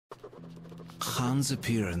Han's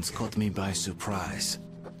appearance caught me by surprise.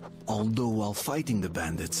 Although while fighting the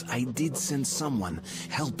bandits, I did sense someone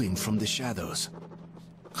helping from the shadows.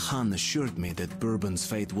 Han assured me that Bourbon's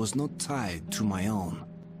fate was not tied to my own.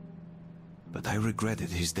 But I regretted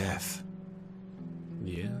his death.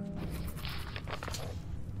 Yeah.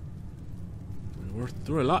 We worked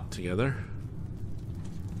through a lot together.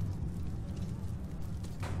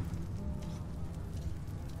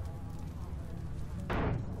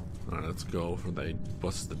 Alright, let's go before they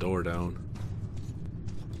bust the door down.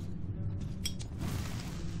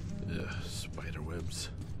 Ugh, spider webs.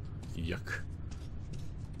 Yuck.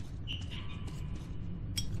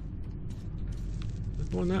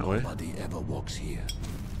 There's one that way. Nobody ever walks here.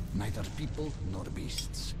 Neither people nor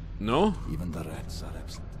beasts. No? Even the rats are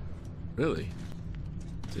absent. Really?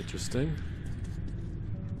 It's interesting.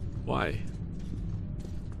 Why?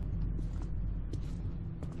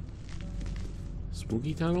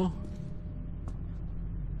 Spooky tunnel?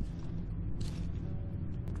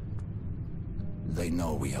 They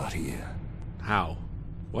know we are here. How?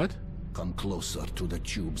 What? Come closer to the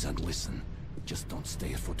tubes and listen. Just don't stay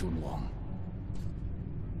here for too long.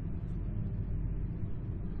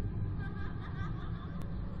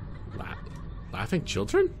 Laughing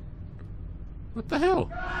children? What the hell?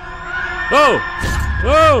 Oh!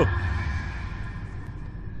 Oh!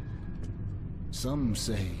 Some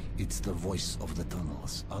say it's the voice of the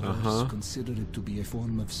tunnels. Others consider it to be a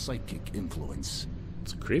form of psychic influence.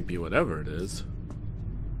 It's creepy, whatever it is.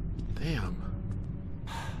 Damn.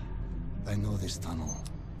 I know this tunnel,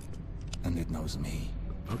 and it knows me.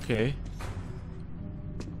 Okay.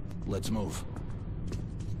 Let's move.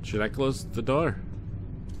 Should I close the door?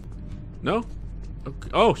 No? Okay.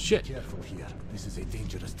 Oh, shit. Careful here. This is a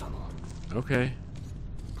dangerous tunnel. Okay.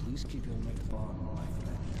 Please keep your neck on, my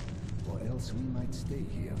friend, or else we might stay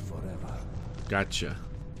here forever. Gotcha.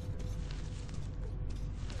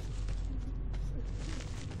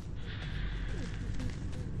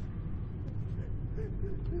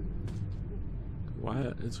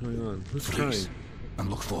 What is going on? Who's Freeze crying? and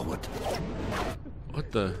look forward.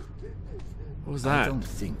 What the? What was I that? don't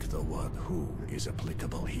think the word "who" is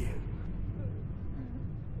applicable here.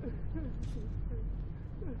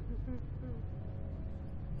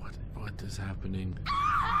 What is happening?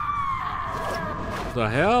 What the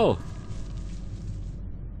hell?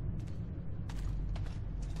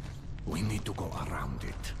 We need to go around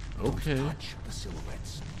it. Okay. Don't touch the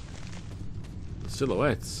silhouettes. The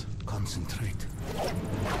silhouettes. Concentrate.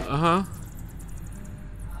 Uh-huh.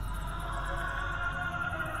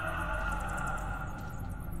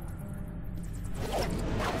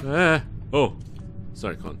 Oh.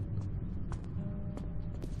 Sorry, Con.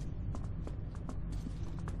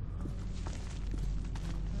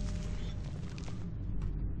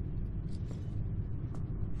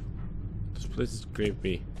 This place is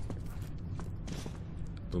creepy.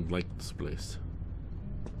 Don't like this place.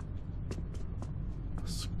 A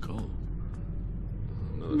skull.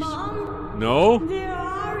 Another Mom? No? Where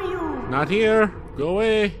are you? Not here. Go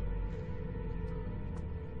away.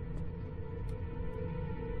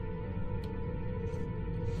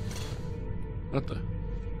 What the?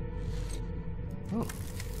 Oh.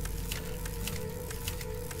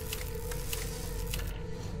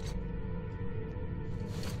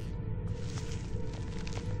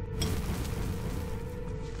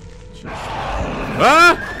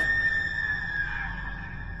 Ah!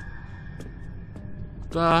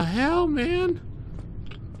 The hell, man?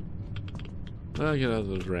 I'll get out of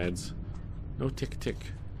those rads. No tick tick.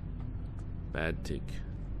 Bad tick.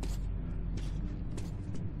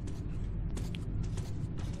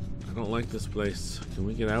 I don't like this place. Can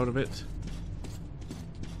we get out of it?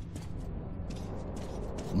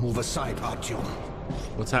 Move aside, Artyom.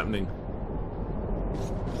 What's happening?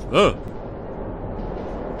 Oh!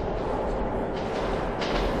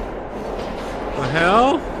 The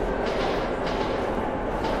hell?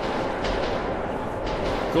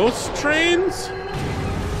 Ghost trains?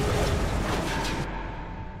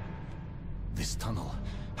 This tunnel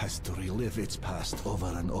has to relive its past over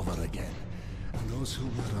and over again. And those who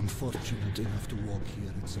were unfortunate enough to walk here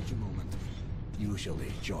at such a moment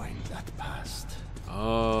usually join that past.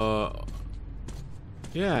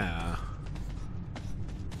 Yeah.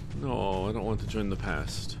 No, I don't want to join the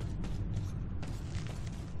past.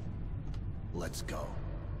 Let's go.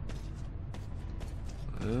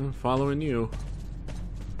 I'm following you.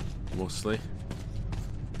 Mostly.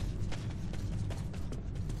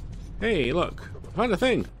 Hey, look. I found a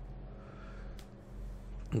thing.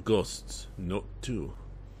 Ghosts. Note 2.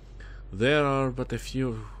 There are but a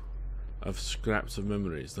few of scraps of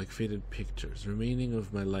memories, like faded pictures, remaining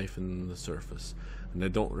of my life in the surface. and I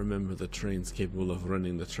don't remember the trains capable of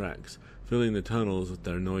running the tracks, filling the tunnels with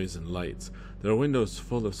their noise and lights. There are windows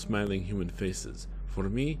full of smiling human faces. For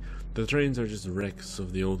me, the trains are just wrecks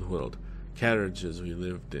of the old world, carriages we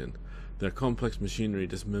lived in, their complex machinery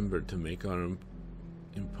dismembered to make our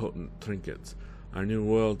impotent trinkets. Our new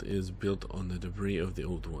world is built on the debris of the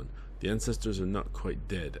old one. The ancestors are not quite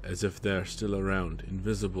dead, as if they are still around,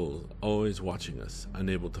 invisible, always watching us,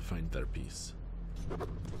 unable to find their peace.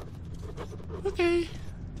 Okay.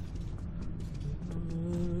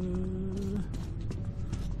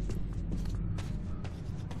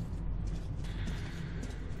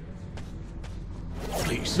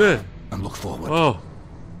 Please, There. and look forward. Oh.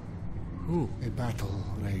 Ooh. A battle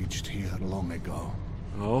raged here long ago.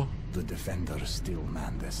 Oh. The defenders still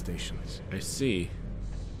man their stations. I see.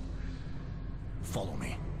 Follow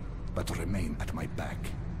me, but remain at my back.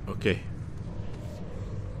 Okay.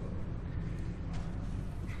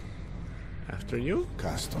 After you?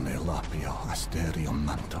 Castone lapio asterium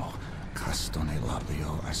manto. Castone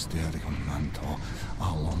lapio asterium manto.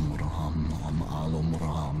 Alum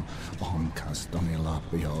ram. Castone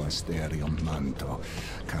lapio asterium manto.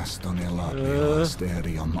 Castone lapio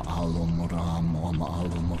asterium alum ram.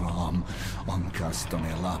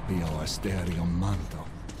 Castone lapio asterium manto.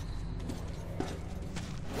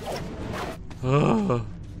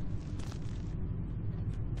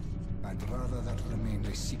 I'd rather that remained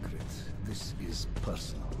a secret. This is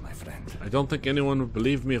personal, my friend. I don't think anyone would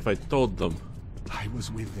believe me if I told them. I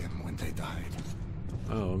was with them when they died.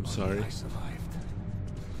 Oh, I'm sorry. I survived.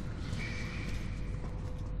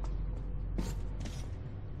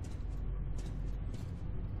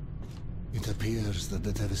 It appears that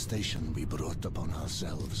the devastation we brought upon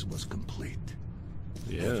ourselves was complete.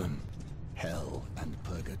 Yeah. Heaven, hell, and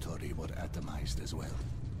purgatory were atomized as well.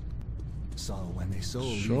 So when a soul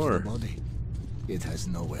leaves Sure. the body, it has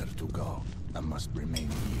nowhere to go and must remain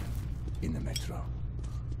here, in the metro.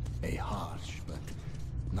 A harsh but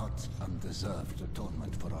not undeserved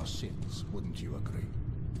atonement for our sins, wouldn't you agree?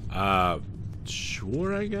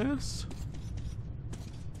 Sure, I guess?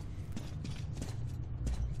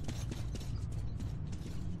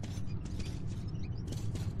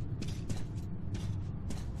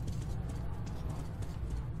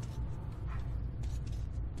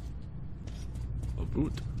 A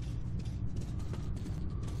boot.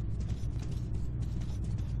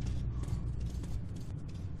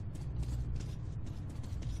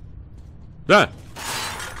 Ah!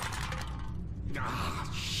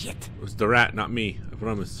 Ah, shit! It was the rat, not me. I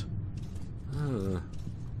promise.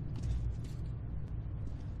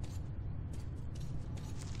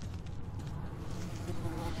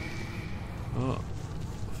 Oh,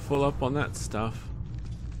 full up on that stuff.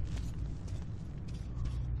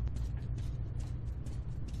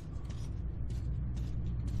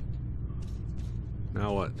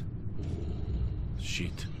 Now what?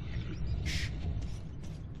 Sheet.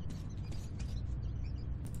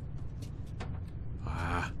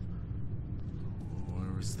 Ah.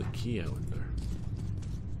 Where was the key, I wonder?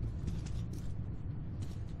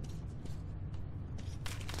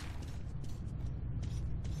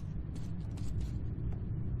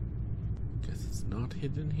 Guess it's not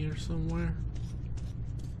hidden here somewhere.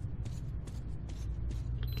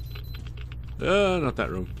 Not that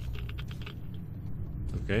room.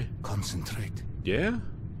 Okay. Concentrate. Yeah?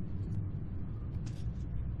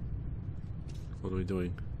 What are we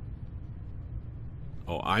doing?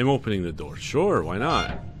 Oh, I'm opening the door. Sure, why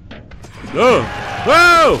not? Oh!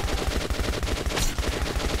 Whoa!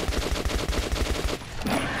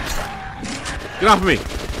 Get off of me!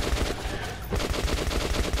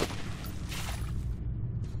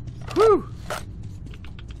 Whew!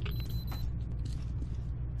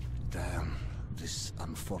 Damn, this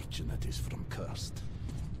unfortunate is from Cursed.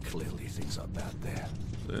 Clearly things are bad there.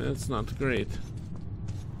 That's not great.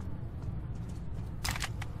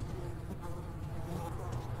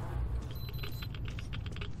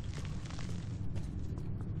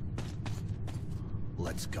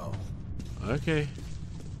 Let's go. Okay.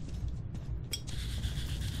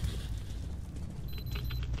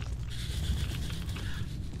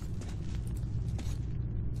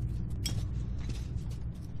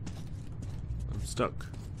 I'm stuck.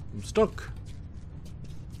 I'm stuck.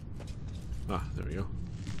 Ah, there we go.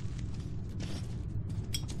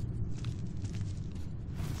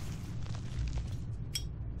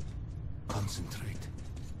 Concentrate.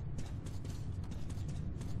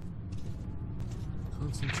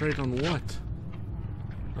 Concentrate on what?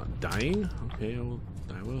 Not dying? Okay, I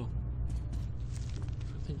will.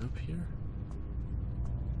 Something up here?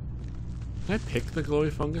 Can I pick the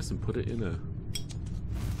glowy fungus and put it in a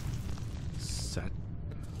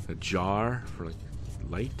jar for like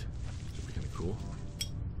light. Should be kind of cool.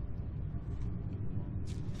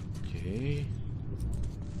 Okay.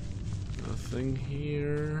 Nothing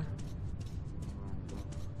here.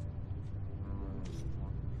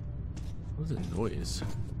 What's the noise?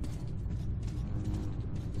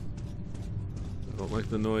 I don't like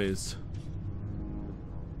the noise.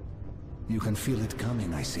 You can feel it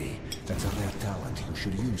coming, I see. That's a rare talent. You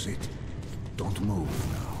should use it. Don't move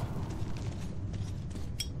now.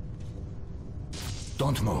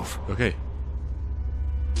 Don't move. Okay.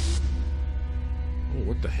 Oh,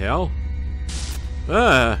 what the hell?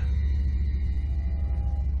 Ah!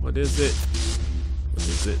 What is it? What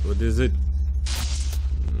is it? What is it?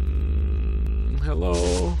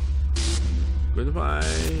 Hello. Goodbye.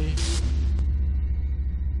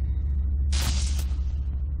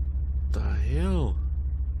 The hell?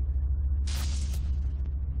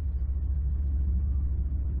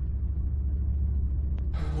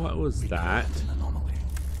 What was that? An anomaly.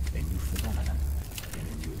 A new phenomenon in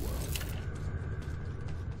a new world.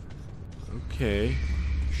 Okay.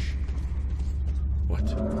 What?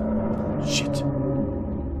 Shit.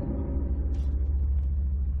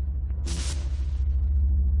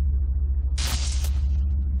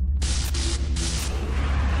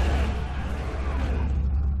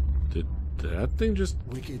 Did that thing just...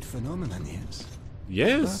 Wicked phenomenon, yes.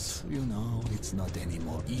 Yes. But, you know, it's not any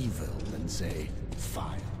more evil than, say,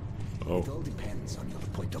 fire. Oh. It all depends on your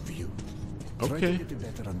point of view. Try Okay. to get a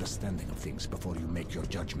better understanding of things before you make your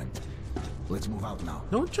judgment. Let's move out now.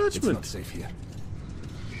 No It's judgment. not safe here.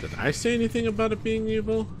 Did I say anything about it being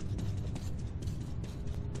evil?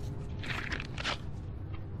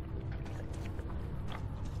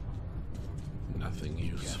 Nothing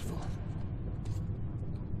useful.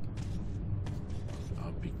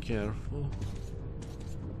 I'll be careful.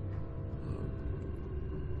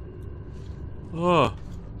 Oh!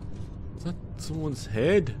 Is that someone's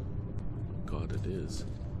head? God, it is.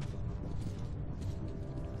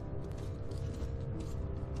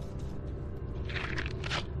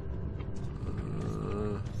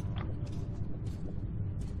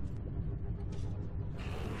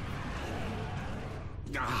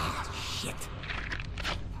 Shit.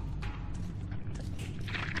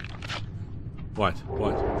 What?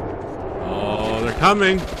 What? Oh, they're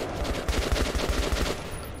coming!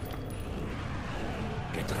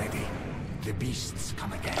 Get ready. The beasts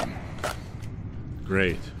come again.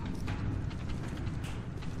 Great.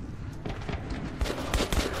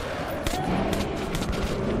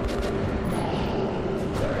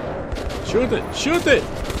 Shoot it! Shoot it!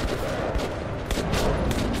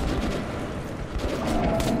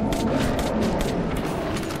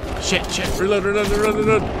 Shit, shit, reload, reload, reload,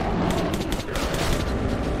 reload.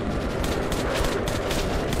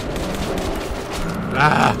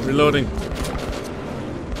 Ah, reloading.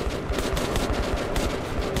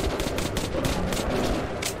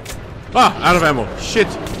 Ah, out of ammo. Shit.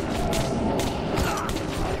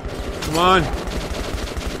 Come on.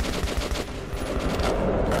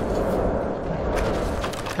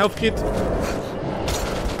 Health kit.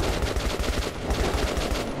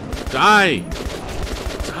 Die.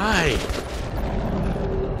 Die.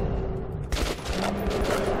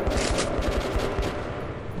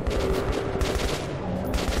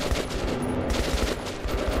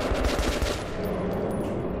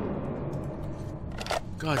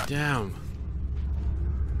 God damn.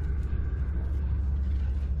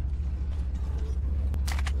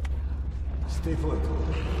 Stay put.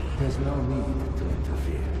 There's no need to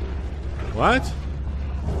interfere. What?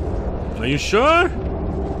 Are you sure?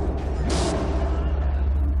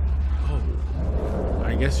 Oh,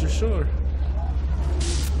 I guess you're sure.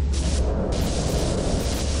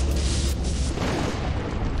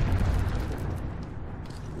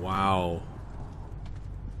 Wow.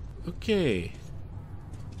 Okay.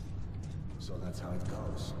 So that's how it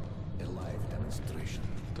goes. A live demonstration.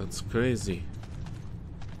 That's crazy.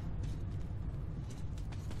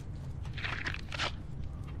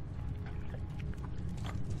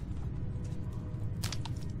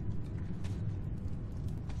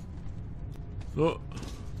 Oh.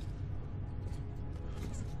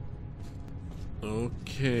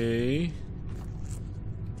 Okay.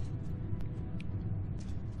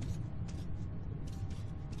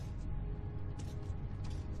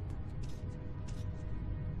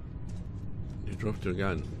 You dropped your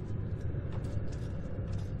gun.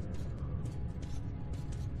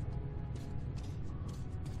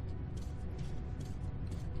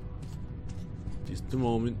 Just a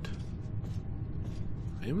moment.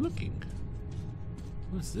 I am looking.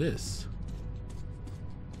 What's this?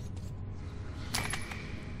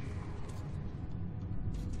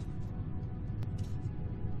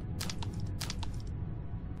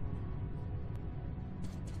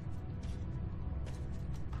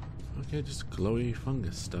 Okay, just glowy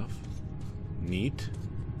fungus stuff. Neat.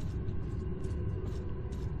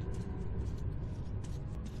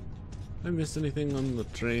 I missed anything on the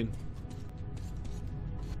train?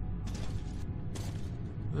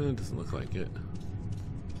 It doesn't look like it.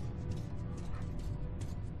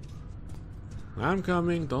 I'm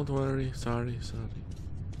coming, don't worry. Sorry.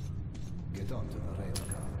 Get onto the rail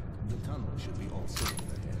car. The tunnel should be all safe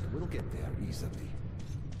ahead. We'll get there easily.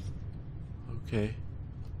 Okay.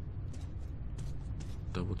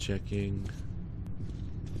 Double checking.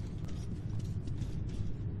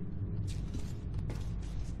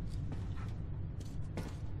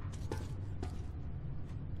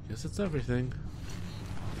 Guess it's everything.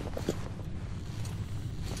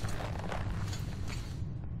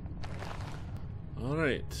 All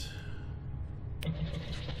right.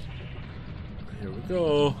 Here we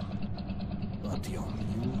go. Artyom,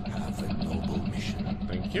 you have a noble mission.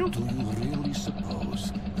 Thank you. Do you really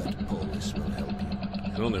suppose that Polis will help you? I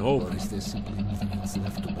can only hope. Or is there simply nothing else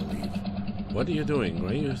left to believe? What are you doing? Why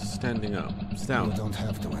are you standing up? Sit down. You don't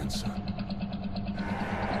have to answer.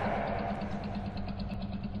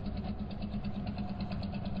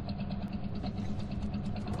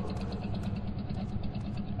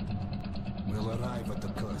 We'll arrive at the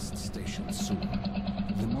cursed station soon.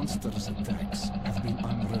 The monster's attacks have been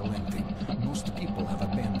unrelenting. Most people have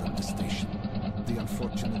abandoned the station. The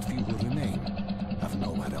unfortunate few who remain have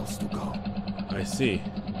nowhere else to go. I see.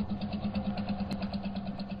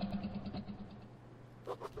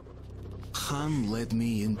 Han led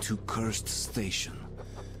me into Cursed Station.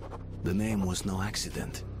 The name was no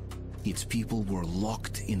accident. Its people were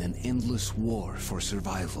locked in an endless war for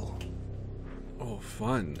survival. Oh,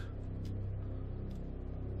 fun.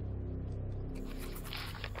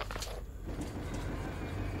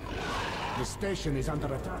 The station is under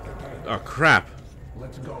attack again. Oh, crap.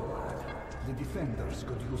 Let's go, lad. The defenders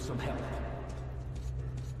could use some help.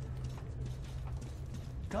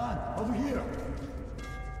 Khan, over here!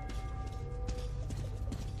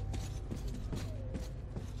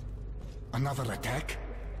 Another attack?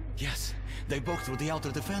 Yes, they broke through the outer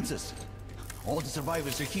defenses. All the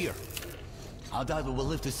survivors are here. I doubt we will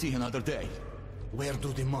live to see another day. Where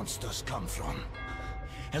do the monsters come from?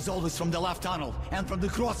 As always, from the left tunnel and from the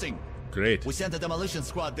crossing. Great. We sent a demolition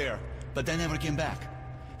squad there, but they never came back.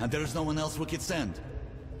 And there is no one else we could send.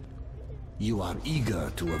 You are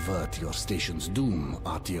eager to avert your station's doom,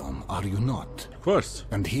 Artyom, are you not? Of course.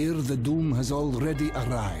 And here the doom has already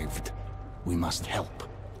arrived. We must help.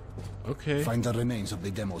 Okay. Find the remains of the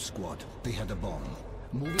demo squad. They had a bomb.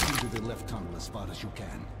 Move it into the left tunnel as far as you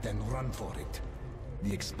can, then run for it.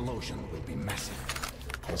 The explosion will be massive.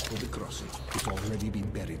 As for the crossing, it's already been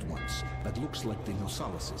buried once, but looks like the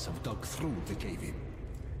Nosalises have dug through the cave-in.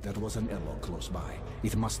 There was an airlock close by.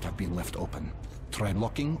 It must have been left open. Try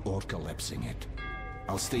locking or collapsing it.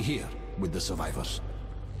 I'll stay here with the survivors.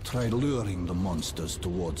 Try luring the monsters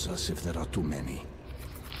towards us if there are too many.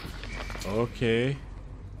 Okay.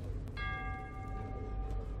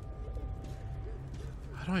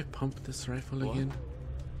 How do I pump this rifle again?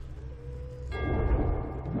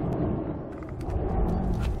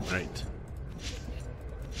 Right.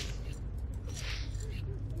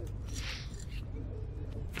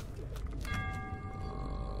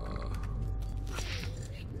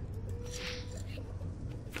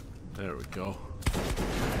 There we go.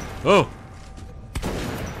 Oh!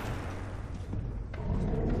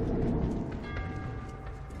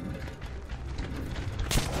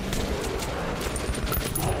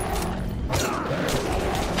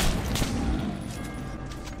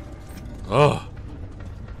 Oh!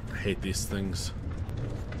 I hate these things.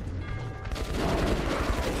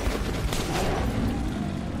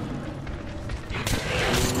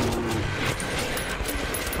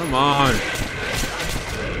 Come on!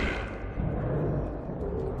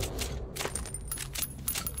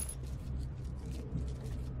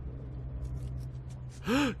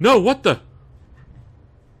 No, what the?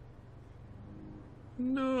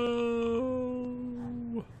 No.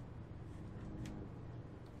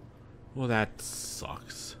 Well, that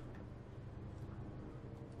sucks.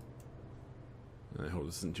 I hope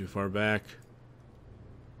this isn't too far back.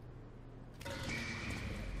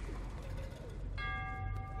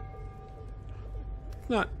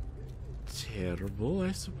 Not terrible,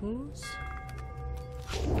 I suppose.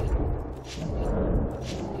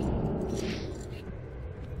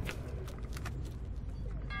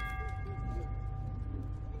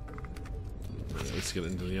 Let's get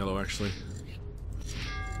into the yellow, actually.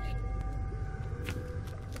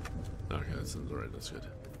 Okay, that sounds alright, that's good.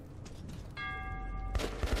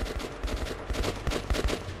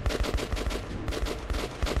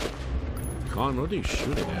 Han, what are you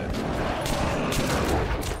shooting at?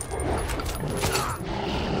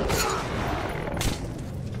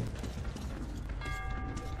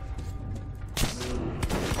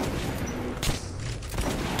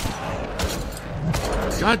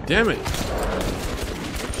 God damn it!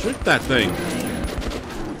 Shoot that thing!